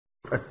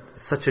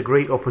such a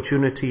great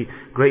opportunity,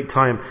 great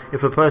time.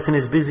 If a person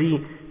is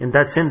busy in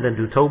that sin, then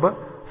do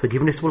tawbah,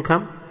 forgiveness will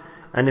come.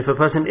 And if a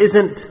person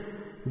isn't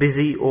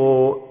busy,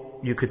 or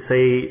you could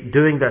say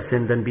doing that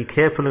sin, then be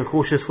careful and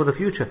cautious for the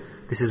future.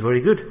 This is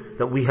very good,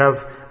 that we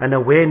have an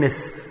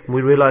awareness.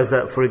 We realize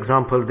that, for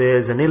example,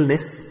 there's an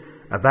illness,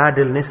 a bad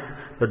illness,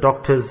 the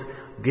doctors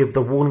give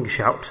the warning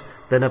shout.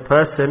 Then a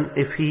person,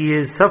 if he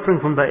is suffering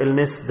from that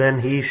illness, then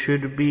he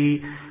should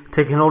be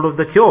taking hold of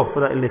the cure for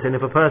that illness. And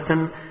if a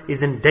person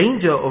is in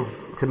danger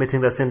of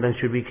committing that sin, then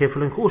should be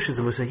careful and cautious.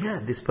 And we say, yeah,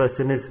 this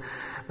person is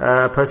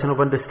a person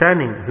of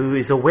understanding, who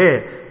is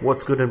aware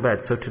what's good and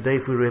bad. So today,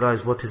 if we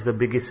realize what is the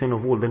biggest sin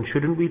of all, then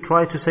shouldn't we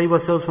try to save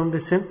ourselves from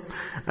this sin?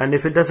 And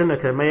if it doesn't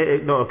occur, may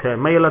it not occur.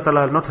 May Allah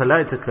Ta'ala not allow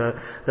it to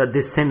occur, that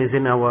this sin is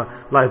in our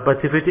life.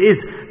 But if it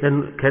is,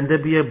 then can there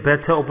be a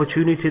better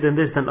opportunity than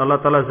this? Then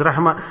Allah Ta'ala's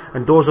rahmah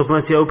and doors of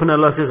mercy open.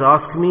 Allah says,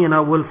 ask me and I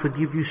will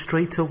forgive you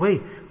straight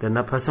away. Then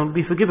that person will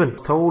be forgiven.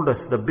 Told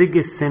us the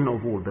biggest sin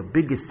of all, the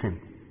biggest sin.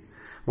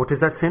 What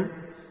is that sin?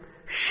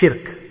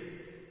 Shirk.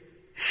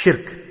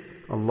 Shirk.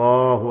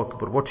 Allahu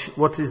Akbar.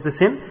 What is the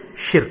sin?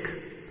 Shirk.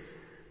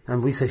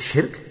 And we say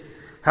shirk?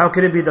 How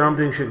can it be that I'm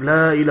doing shirk?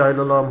 La ilaha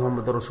illallah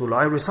Muhammadur Rasulullah.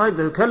 I recite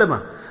the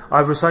kalima.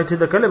 I've recited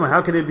the kalima.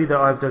 How can it be that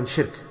I've done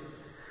shirk?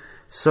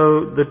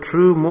 So the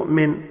true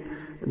mu'min,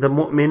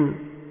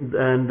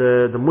 and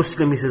the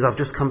Muslim, he says, I've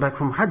just come back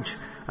from Hajj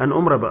and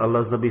Umrah. But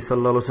Allah's Nabi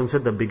sallallahu alaihi wasallam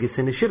said the biggest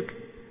sin is shirk.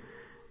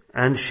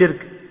 And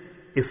shirk,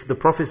 if the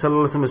Prophet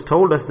ﷺ has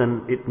told us,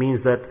 then it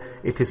means that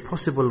it is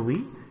possible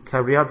we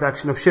carry out the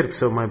action of shirk.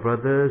 So my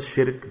brothers,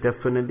 shirk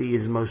definitely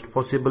is most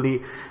possible.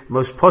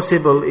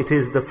 It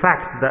is the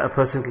fact that a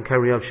person can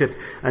carry out shirk.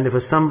 And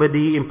if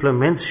somebody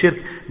implements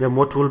shirk, then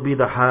what will be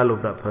the hal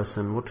of that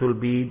person? What will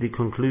be the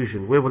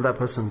conclusion? Where will that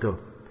person go?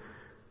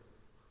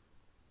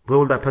 Where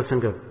will that person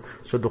go?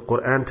 So the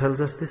Quran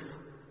tells us this.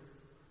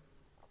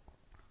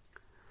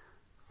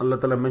 Allah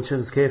Ta'ala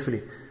mentions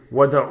carefully,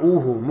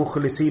 وَدَعُوهُ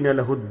مُخْلِصِينَ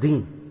لَهُ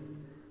الدِّينَ.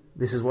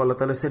 This is what Allah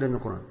Ta'ala said in the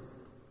Quran.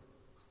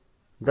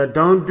 That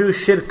don't do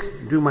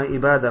shirk, do my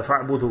ibadah,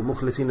 فَعْبُدُوا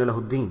مُخْلِصِينَ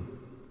لَهُ الدِّينَ.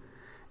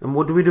 And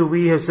what do?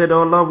 We have said, oh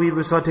Allah, we've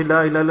recited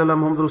La ilaha illallah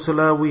Muhammadur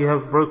Rasulullah, we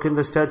have broken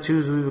the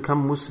statues, we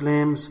become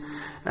Muslims,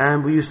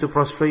 and we used to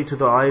prostrate to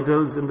the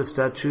idols and the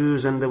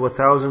statues, and there were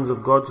thousands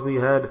of gods we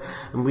had,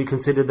 and we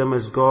considered them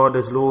as God,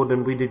 as Lord,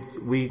 and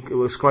we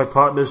ascribed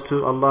partners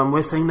to Allah, and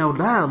we're saying now,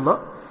 La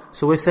Allah.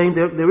 So we're saying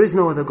there is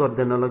no other God.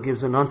 Then Allah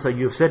gives an answer.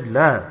 You've said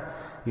La.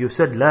 You've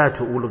said La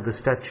to all of the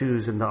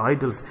statues and the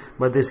idols,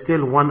 but there's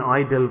still one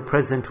idol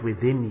present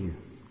within you.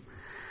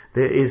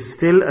 There is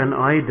still an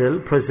idol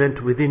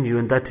present within you,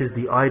 and that is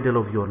the idol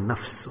of your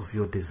nafs, of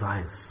your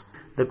desires.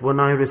 That when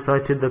I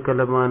recited the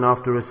kalama, and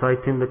after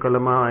reciting the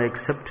kalama, I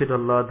accepted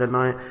Allah, then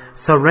I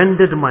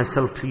surrendered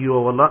myself to you,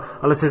 O Allah.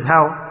 Allah says,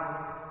 how?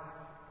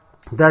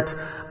 That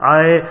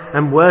I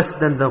am worse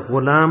than the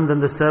ghulam, than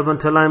the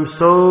servant, till I am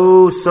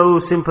so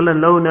simple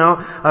and low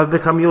now. I've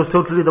become yours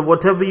totally, that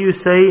whatever you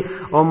say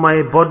on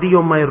my body,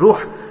 on my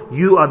ruh,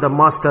 you are the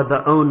master,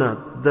 the owner,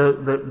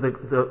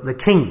 the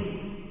king.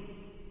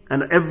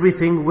 And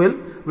everything will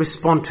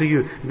respond to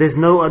you. There's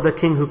no other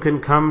king who can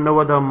come, no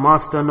other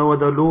master, no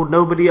other lord,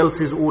 nobody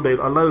else's order.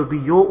 Allah will be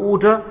your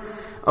order.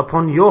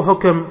 Upon your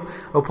hukm,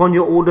 upon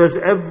your orders,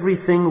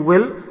 everything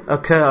will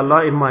occur,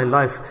 Allah, in my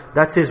life.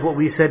 That is what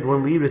we said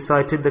when we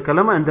recited the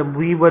kalama, and then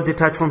we were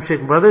detached from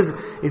shirk. Brothers,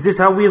 is this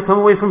how we have come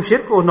away from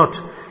shirk or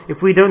not?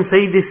 If we don't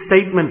say this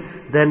statement,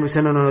 then we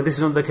say, no, this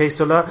is not the case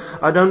to Allah.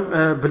 I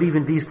don't believe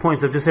in these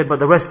points I've just said, but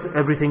the rest,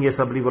 everything, yes,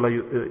 I believe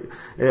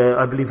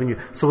I believe in you.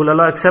 So will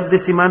Allah accept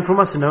this iman from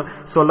us? No.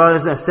 So Allah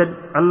has said,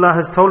 Allah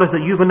has told us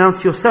that you've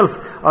announced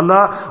yourself.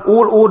 Allah,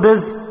 all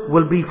orders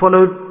will be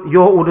followed,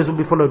 your orders will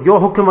be followed. Your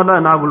hukm, Allah,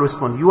 and I will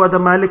respond. You are the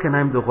Malik and I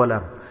am the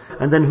Ghulam.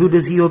 And then who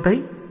does he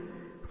obey?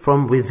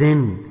 From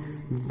within.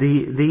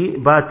 The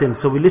batin.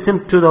 So we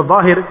listen to the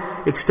zahir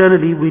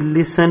externally, we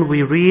listen,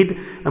 we read,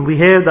 and we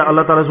hear that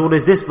Allah Ta'ala's order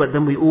is this, but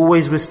then we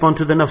always respond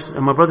to the nafs.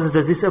 And my brothers,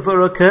 does this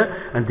ever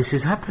occur? And this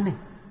is happening.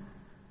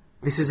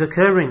 This is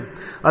occurring.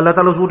 Allah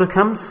Ta'ala's order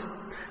comes,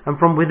 and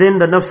from within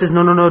the nafs says,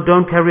 no,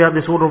 don't carry out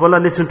this order of Allah,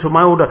 listen to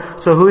my order.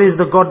 So who is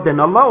the God then?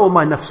 Allah or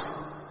my nafs?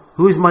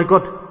 Who is my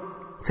God?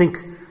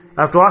 Think.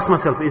 I have to ask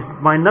myself, is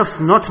my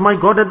nafs not my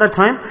God at that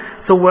time?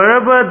 So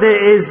wherever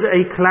there is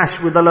a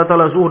clash with Allah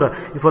Ta'ala's order,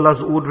 if Allah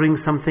is ordering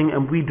something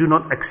and we do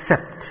not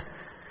accept,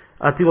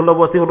 Ati Allah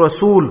wa ati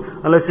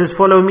Rasul, Allah says,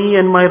 follow me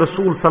and my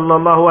Rasul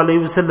sallallahu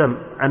alayhi wasallam,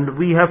 and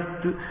we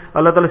have to,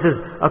 Allah Ta'ala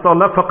says, Ati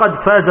Allah faqad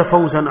faza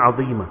fawzan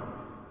azima.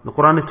 The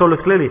Quran has told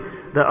us clearly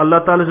that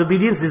Allah Ta'ala's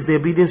obedience is the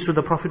obedience to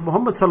the Prophet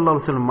Muhammad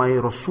sallallahu alayhi wasallam, my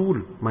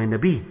Rasul, my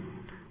Nabi.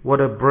 What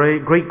a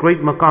great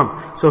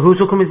maqam. So whose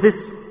hukum is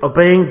this?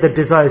 obeying the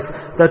desires.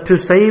 That to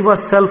save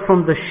ourselves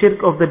from the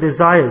shirk of the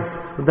desires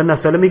of the nafs.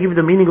 So let me give you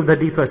the meaning of the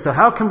hadith first. So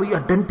how can we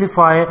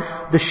identify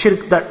the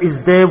shirk that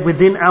is there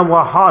within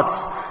our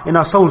hearts, in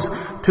our souls?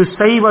 To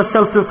save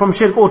ourselves from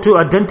shirk, or to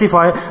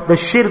identify the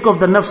shirk of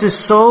the nafs is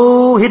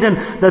so hidden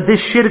that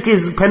this shirk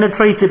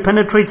penetrates to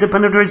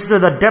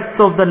the depth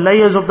of the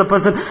layers of the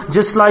person.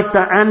 Just like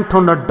the ant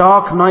on a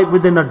dark night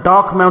within a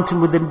dark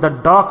mountain, within the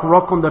dark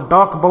rock on the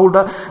dark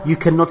boulder, you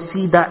cannot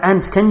see that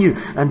ant, can you?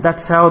 And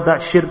that's how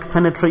that shirk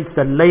penetrates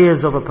the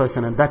layers of a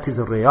person, and that is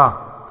a riya.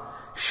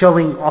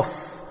 Showing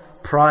off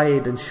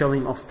pride and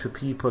showing off to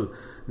people.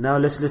 Now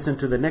let's listen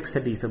to the next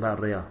hadith about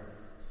riya.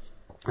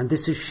 And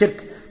this is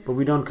shirk, but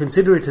we don't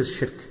consider it as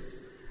shirk.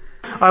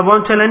 I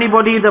won't tell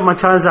anybody that my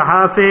child's a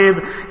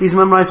hafidh, he's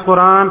memorized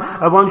Quran.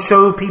 I won't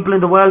show people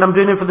in the world I'm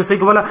doing it for the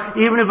sake of Allah.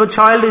 Even if a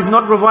child is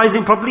not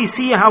revising properly,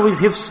 see how his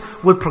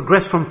hifz will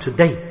progress from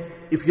today.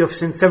 If you have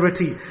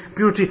sincerity,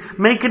 purity,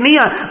 make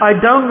niyyah. I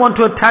don't want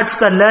to attach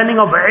the learning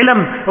of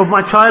ilm of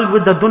my child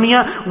with the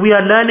dunya.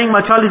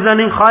 My child is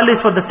learning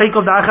khalis for the sake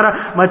of the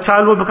akhirah. My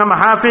child will become a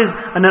hafiz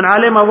and an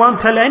alim. I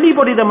won't tell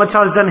anybody that my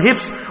child is an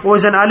hifz or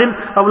is an alim.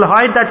 I will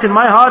hide that in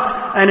my heart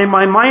and in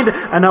my mind,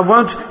 and I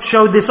won't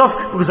show this off,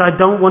 because I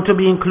don't want to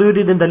be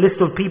included in the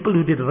list of people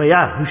who did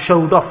riya, who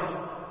showed off.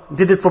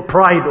 Did it for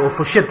pride or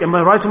for shirk. Am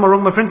I right or am I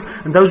wrong, my friends?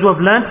 And those who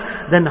have learnt,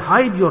 then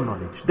hide your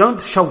knowledge.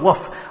 Don't show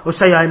off or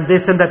say I'm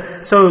this and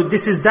that. So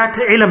this is that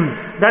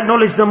ilm, that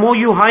knowledge. The more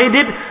you hide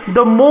it,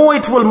 the more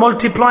it will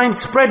multiply and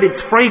spread. Its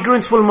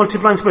fragrance will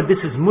multiply and spread.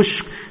 This is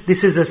mushk.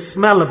 This is a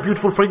smell, a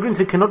beautiful fragrance.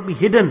 It cannot be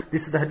hidden.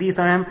 This is the hadith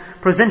I am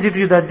presenting to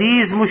you, that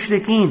these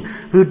mushrikeen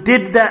who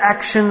did their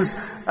actions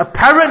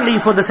apparently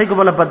for the sake of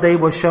Allah, but they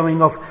were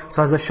showing off.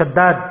 So as a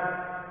Shaddad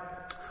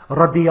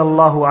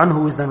radiyallahu anhu,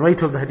 who is the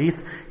narrator of the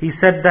hadith, he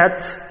said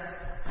that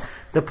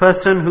the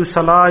person whose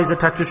salah is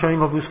attached to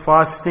showing off, whose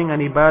fasting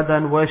and ibadah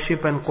and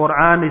worship and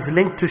Quran is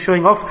linked to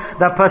showing off,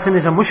 that person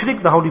is a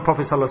mushrik. The Holy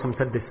Prophet ﷺ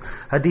said this.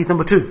 Hadith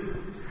number 2.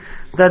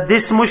 That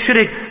this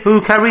mushrik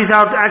who carries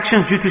out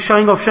actions due to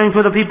showing off, showing to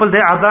other people,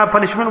 their adhab,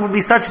 punishment will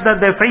be such that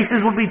their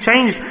faces will be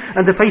changed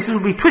and their faces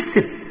will be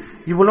twisted.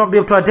 You will not be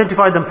able to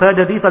identify them. Third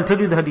hadith, I'll tell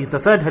you the hadith. The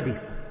third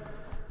hadith.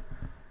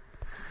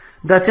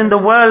 That in the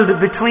world,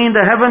 between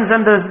the heavens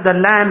and the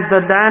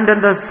land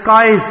and the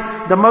skies,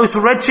 the most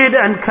wretched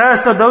and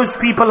cursed are those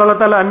people. Allah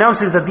Ta'ala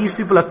announces that these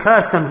people are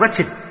cursed and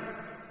wretched.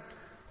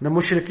 The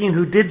mushrikeen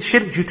who did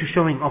shirk due to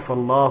showing off.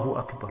 Allahu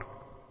Akbar.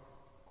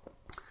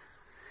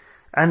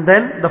 And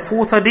then the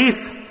fourth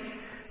hadith,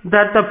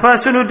 that the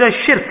person who does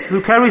shirk,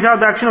 who carries out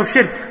the action of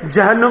shirk,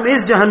 Jahannam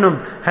is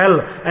Jahannam,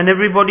 hell. And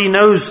everybody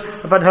knows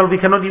about hell. We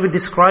cannot even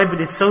describe it.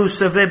 It's so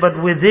severe.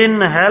 But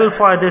within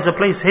hellfire there's a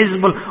place,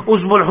 Hizbul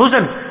Uzbul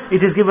Huzn.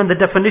 It is given the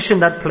definition,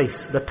 that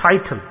place, the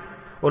title.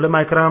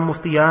 Ulama Ikram,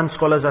 Muftiyan,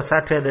 scholars are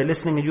sat here, they're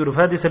listening, and you have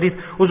heard this hadith.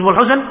 Uzbul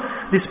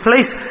Huzn, this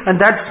place, and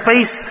that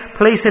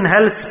place in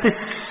hell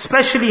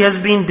specially has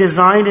been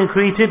designed and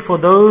created for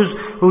those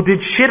who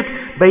did shirk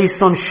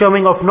based on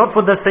showing off, not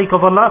for the sake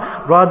of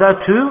Allah, rather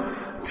to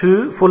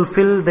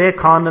fulfill their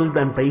carnal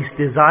and base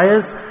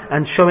desires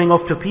and showing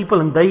off to people,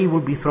 and they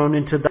will be thrown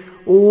into that.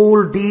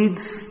 All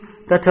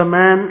deeds that a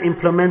man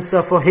implements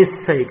are for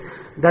his sake.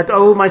 That,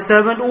 oh my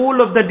servant,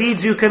 all of the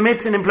deeds you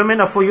commit and implement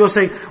are for your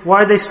sake.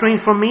 Why are they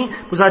strange from me?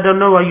 Because I don't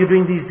know, are you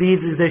doing these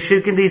deeds? Is there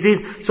shirk in these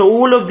deeds? So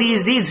all of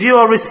these deeds, you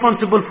are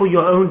responsible for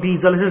your own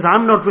deeds. Allah says,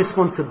 I'm not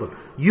responsible.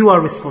 You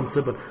are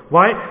responsible.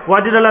 Why?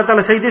 Why did Allah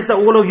Ta'ala say this? That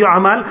all of your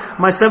amal,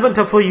 my servant,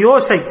 are for your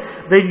sake.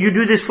 That you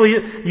do this for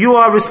you. You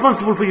are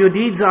responsible for your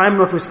deeds. I am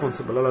not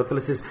responsible. Allah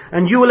Ta'ala says.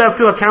 And you will have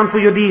to account for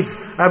your deeds.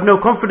 I have no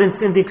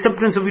confidence in the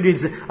acceptance of your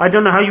deeds. I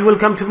don't know how you will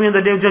come to me on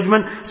the Day of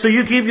Judgment. So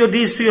you keep your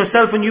deeds to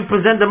yourself and you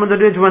present them on the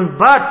Day of Judgment.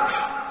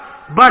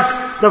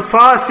 But the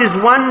fast is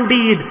one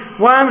deed,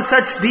 one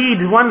such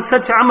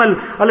amal.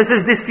 Allah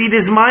says, this deed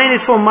is mine,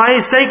 it's for my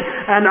sake,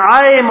 and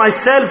I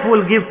myself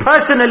will give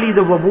personally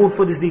the reward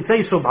for this deed. Say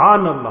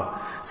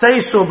Subhanallah. Say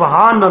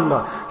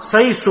Subhanallah.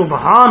 Say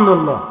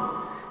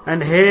Subhanallah.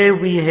 And here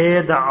we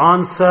hear the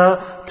answer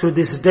to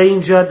this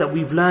danger that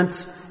we've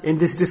learnt in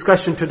this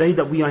discussion today,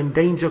 that we are in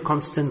danger,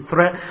 constant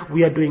threat.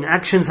 We are doing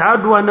actions. How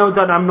do I know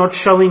that I'm not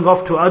showing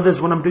off to others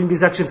when I'm doing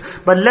these actions?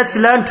 But let's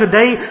learn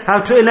today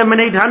how to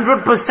eliminate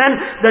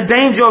 100% the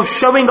danger of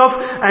showing off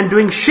and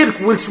doing shirk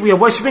whilst we are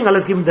worshipping.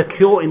 Allah's given the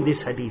cure in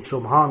this hadith.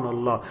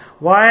 Subhanallah.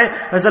 Why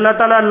has Allah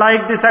Ta'ala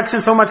liked this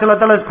action so much? Allah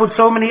Ta'ala has put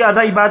so many other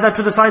ibadah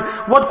to the side.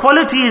 What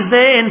quality is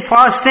there in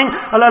fasting?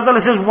 Allah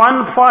Ta'ala says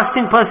one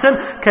fasting person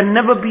can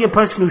never be a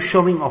person who's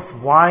showing off.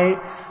 Why?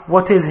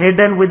 What is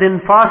hidden within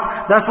fast?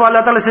 That's why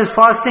Allah Ta'ala says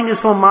fasting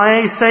is for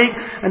my sake.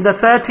 And the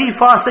 30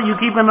 fasts that you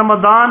keep in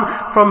Ramadan,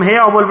 from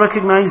here I will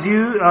recognize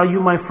you. Are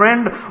you my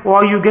friend or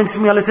are you against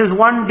me? Allah says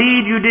one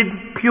deed you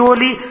did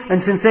purely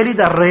and sincerely,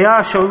 the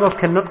riya, showing off,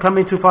 cannot come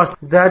into fast.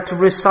 That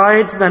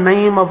recite the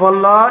name of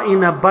Allah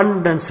in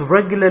abundance,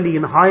 regularly,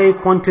 in high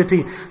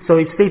quantity. So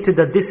it's stated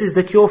that this is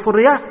the cure for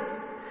riya.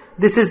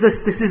 This is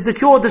the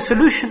cure, the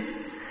solution.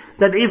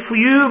 that if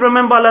you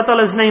remember Allah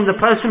Ta'ala's name, the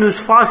person who's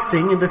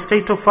fasting, in the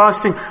state of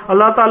fasting,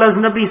 Allah Ta'ala's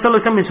Nabi Sallallahu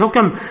Alaihi Wasallam is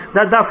hukam,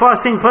 that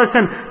fasting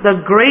person,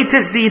 the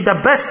greatest deed, the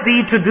best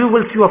deed to do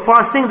whilst you are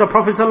fasting, the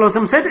Prophet Sallallahu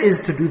Alaihi Wasallam said, is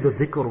to do the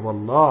dhikr of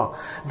Allah.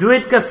 Do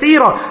it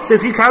kathira. So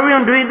if you carry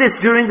on doing this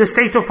during the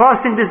state of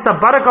fasting, this is the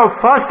barakah of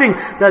fasting,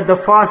 that the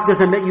fast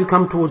doesn't let you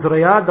come towards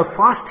riyad. The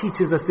fast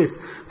teaches us this.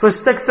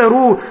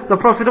 فَاسْتَكْثَرُوا, the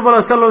Prophet of Allah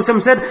Sallallahu Alaihi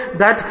Wasallam said,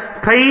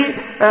 that pay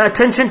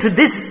attention to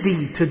this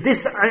deed, to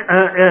this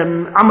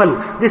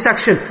amal, this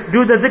action.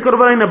 Do the dhikr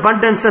of Allah in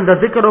abundance, and the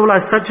dhikr of Allah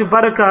has such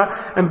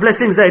barakah and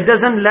blessings that it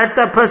doesn't let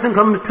that person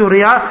come to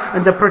riyah,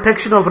 and the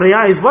protection of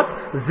riyah is what?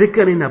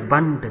 Dhikr in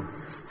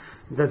abundance.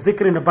 The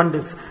dhikr in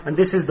abundance. And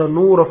this is the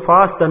noor of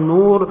fast, the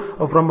noor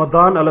of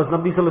Ramadan. Allah's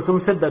Nabi Sallallahu Alaihi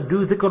Wasallam said that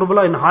do dhikr of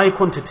Allah in high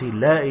quantity.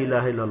 La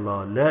ilaha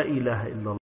illallah, la ilaha illallah.